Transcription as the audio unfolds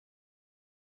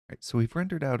Right, so we've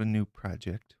rendered out a new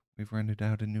project. We've rendered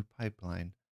out a new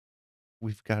pipeline.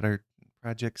 We've got our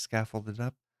project scaffolded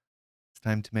up. It's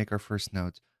time to make our first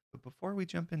nodes. But before we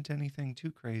jump into anything too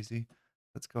crazy,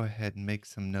 let's go ahead and make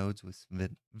some nodes with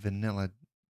vanilla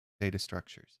data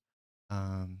structures.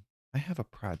 I have a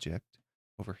project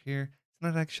over here. It's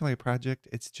not actually a project.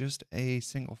 It's just a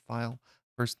single file,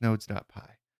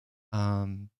 firstnodes.py.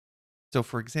 Um, so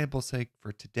for example's sake,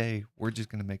 for today, we're just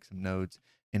going to make some nodes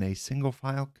in a single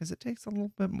file because it takes a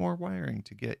little bit more wiring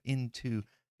to get into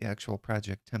the actual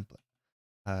project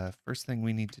template. First thing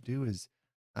we need to do is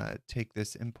take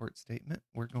this import statement.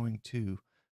 We're going to,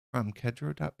 from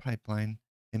kedro.pipeline,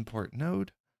 import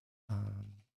node.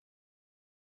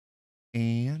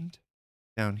 And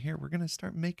down here, we're going to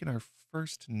start making our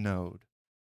first node.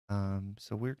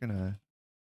 So we're going to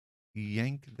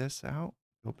yank this out,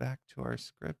 go back to our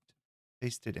script,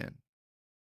 paste it in.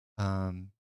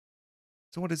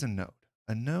 So what is a node?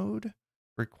 A node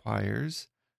requires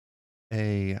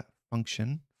a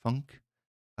function, func.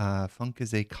 Func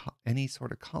is any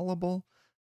sort of callable,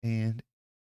 and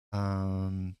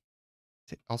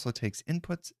also takes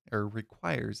inputs or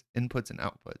requires inputs and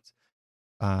outputs.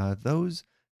 Those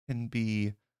can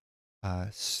be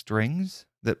strings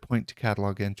that point to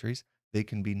catalog entries. They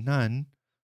can be none.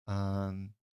 Um,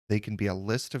 they can be a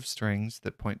list of strings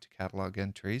that point to catalog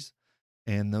entries,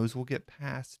 and those will get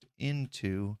passed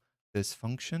into this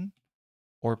function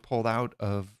or pulled out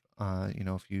of,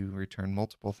 if you return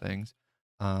multiple things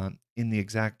in the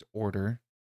exact order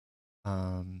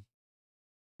um,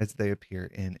 as they appear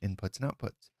in inputs and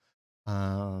outputs.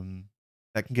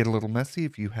 That can get a little messy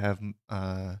if you have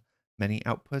many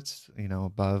outputs,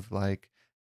 above like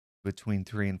between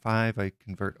 3 and 5. I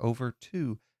convert over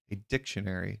to a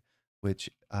dictionary, which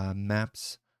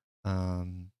maps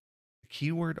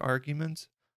keyword arguments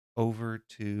over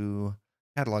to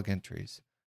catalog entries.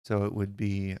 So it would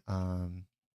be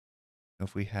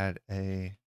if we had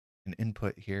an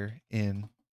input here in,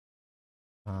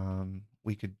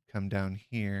 we could come down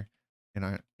here in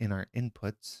our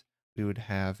inputs. We would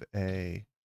have a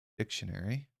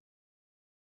dictionary,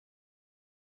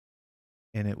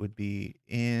 and it would be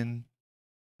in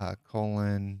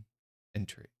colon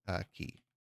entry key,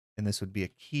 and this would be a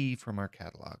key from our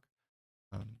catalog.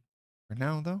 For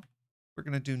now, though, we're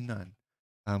going to do none.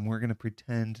 We're going to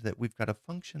pretend that we've got a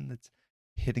function that's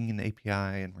hitting an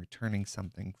API and returning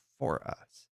something for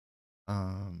us.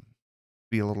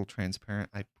 Be a little transparent,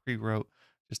 I pre-wrote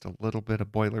just a little bit of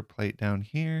boilerplate down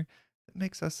here that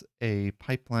makes us a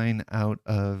pipeline out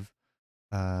of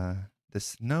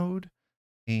this node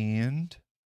and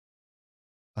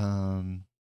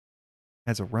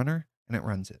has a runner, and it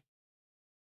runs it.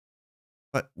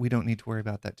 But we don't need to worry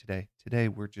about that today. Today,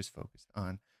 we're just focused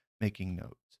on making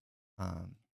nodes.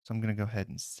 So I'm going to go ahead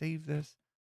and save this,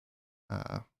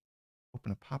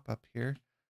 open a pop-up here.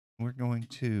 We're going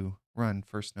to run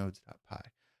firstnodes.py.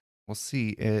 We'll see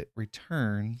it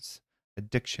returns a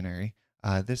dictionary.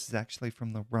 This is actually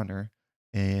from the runner,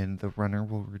 and the runner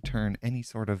will return any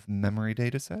sort of memory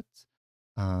data sets.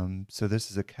 So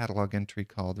this is a catalog entry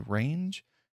called range,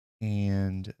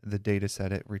 and the data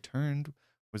set it returned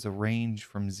was a range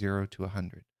from 0 to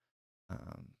 100.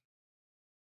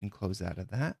 And close out of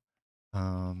that.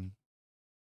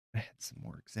 I had some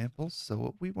more examples. So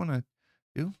what we want to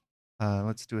do,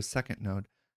 let's do a second node.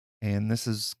 And this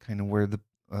is kind of where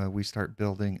we start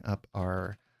building up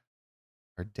our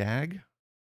DAG.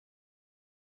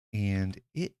 And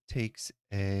it takes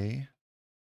we'll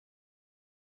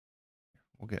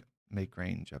get make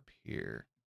range up here.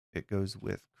 It goes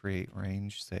with create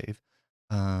range, save.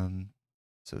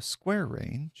 So square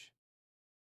range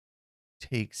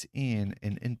takes in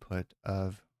an input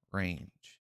of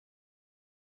range.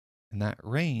 And that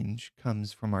range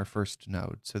comes from our first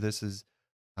node. So this is,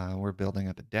 we're building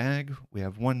up a DAG. We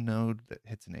have one node that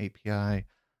hits an API,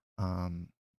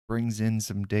 brings in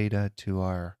some data to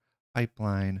our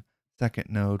pipeline. Second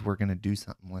node, we're going to do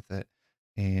something with it.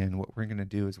 And what we're going to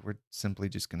do is we're simply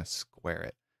just going to square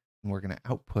it. And we're going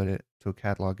to output it to a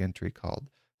catalog entry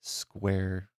called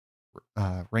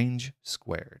range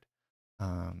squared.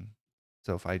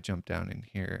 So if I jump down in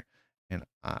here and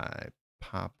I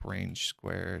pop range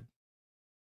squared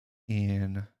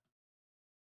in,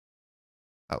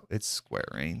 oh, it's square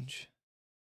range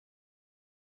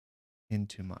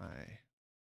into my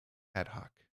ad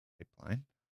hoc pipeline.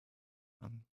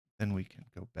 Then we can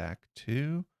go back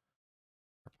to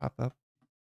our pop-up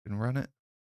and run it,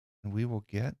 and we will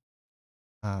get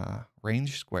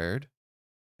range squared,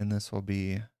 and this will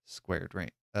be squared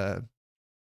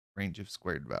range of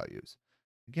squared values.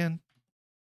 Again,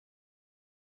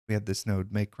 we had this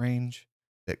node make range.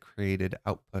 that created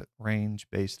output range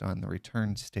based on the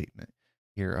return statement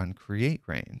here on create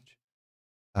range.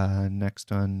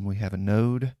 Next on, we have a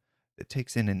node that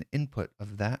takes in an input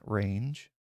of that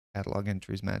range. Catalog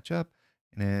entries match up,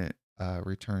 and it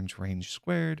returns range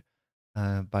squared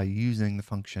by using the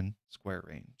function square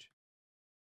range.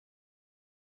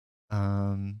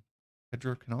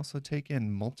 Kedro can also take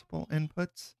in multiple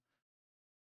inputs.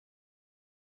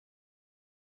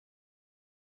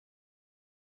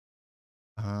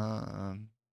 Um,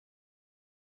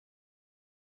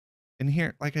 and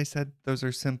here, like I said, those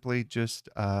are simply just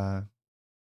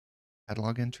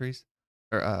catalog entries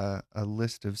or a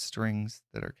list of strings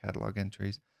that are catalog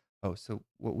entries. Oh, so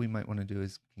what we might want to do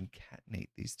is concatenate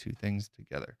these two things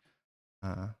together.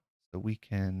 Uh, so we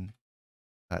can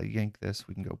yank this,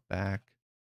 we can go back.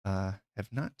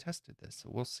 Have not tested this, so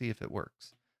we'll see if it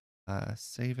works.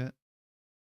 Save it.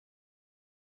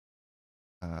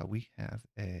 We have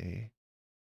a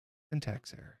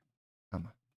syntax error,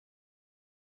 comma.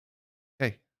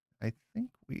 Okay, I think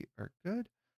we are good.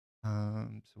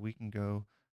 So we can go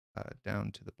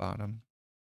down to the bottom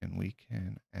and we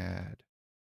can add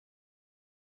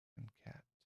concat.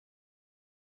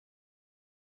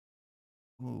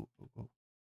 Ooh, ooh, ooh.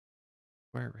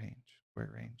 Square range.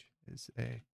 Square range is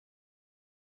a.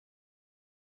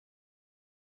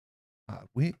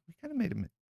 We kind of made a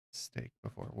mistake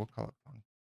before. We'll call it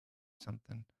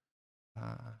something.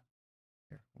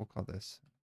 Here, we'll call this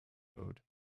code.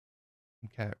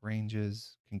 Concat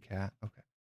ranges. Concat. Okay.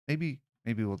 Maybe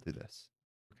we'll do this.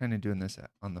 We're kind of doing this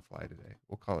on the fly today.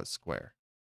 We'll call it square.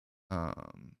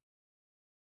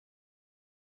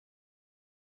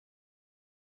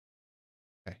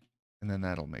 Okay. And then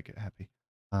that'll make it happy.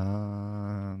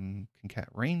 Concat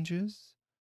ranges.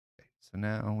 Okay. So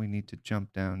now we need to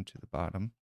jump down to the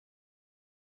bottom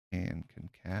and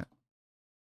concat.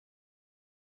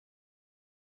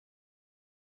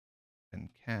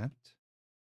 Concat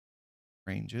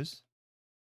ranges.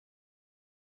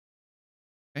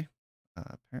 Okay.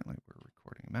 Apparently we're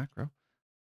recording a macro.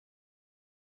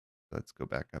 Let's go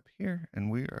back up here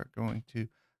and we are going to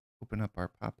open up our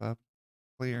pop-up,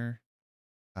 clear,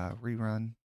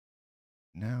 rerun.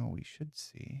 Now we should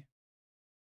see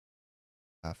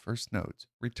first nodes,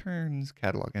 returns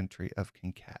catalog entry of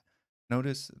concat.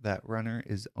 Notice that runner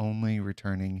is only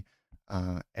returning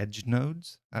edge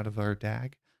nodes out of our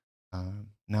DAG.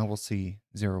 Now we'll see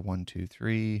 0, 1, 2,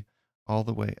 3, all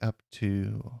the way up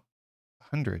to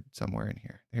 100 somewhere in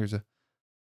here. There's a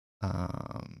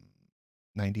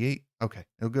 98. Okay,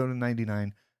 it'll go to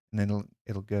 99, and then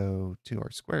it'll go to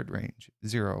our squared range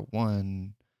 0,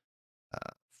 1,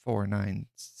 4, 9,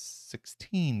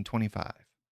 16, 25.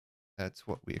 That's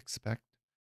what we expect.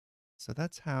 So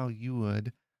that's how you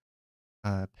would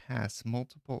pass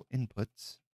multiple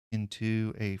inputs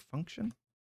into a function.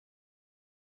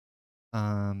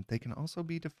 They can also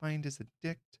be defined as a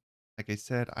dict. Like I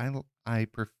said, I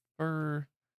prefer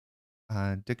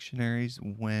dictionaries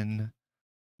when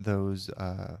those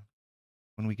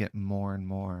when we get more and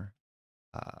more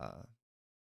uh,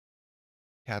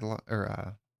 catalog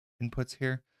or inputs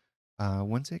here.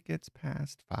 Once it gets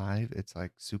past 5, it's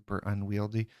like super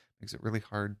unwieldy. Makes it really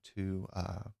hard to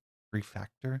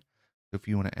refactor. So if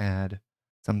you want to add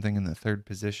something in the third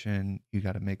position, you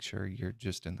got to make sure you're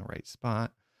just in the right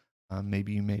spot.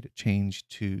 Maybe you made a change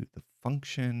to the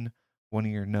function. One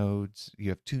of your nodes, you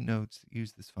have two nodes that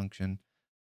use this function.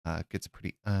 It gets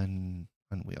pretty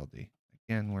unwieldy.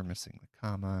 Again, we're missing the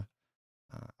comma.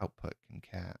 Output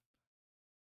concat.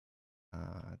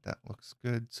 That looks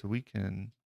good. So we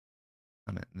can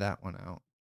comment that one out.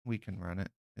 We can run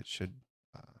it.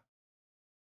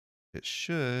 It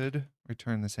should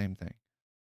return the same thing.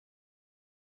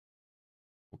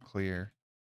 We'll clear,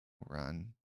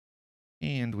 run,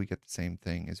 and we get the same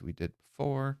thing as we did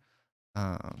before.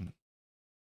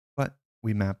 But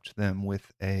we mapped them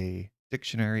with a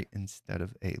dictionary instead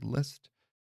of a list.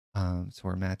 So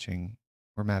we're mapping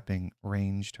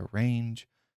range to range,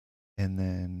 and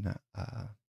then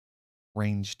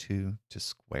range to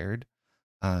squared.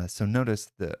 So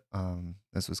notice that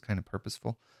this was kind of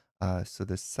purposeful. So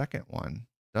the second one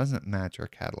doesn't match our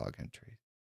catalog entry.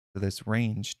 So this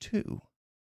range 2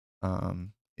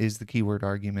 is the keyword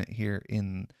argument here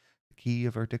in the key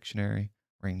of our dictionary.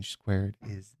 Range squared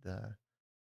is the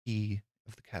key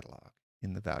of the catalog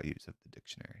in the values of the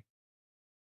dictionary.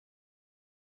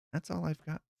 That's all I've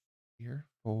got here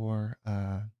for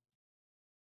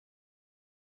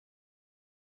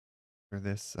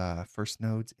this first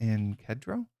nodes in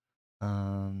Kedro.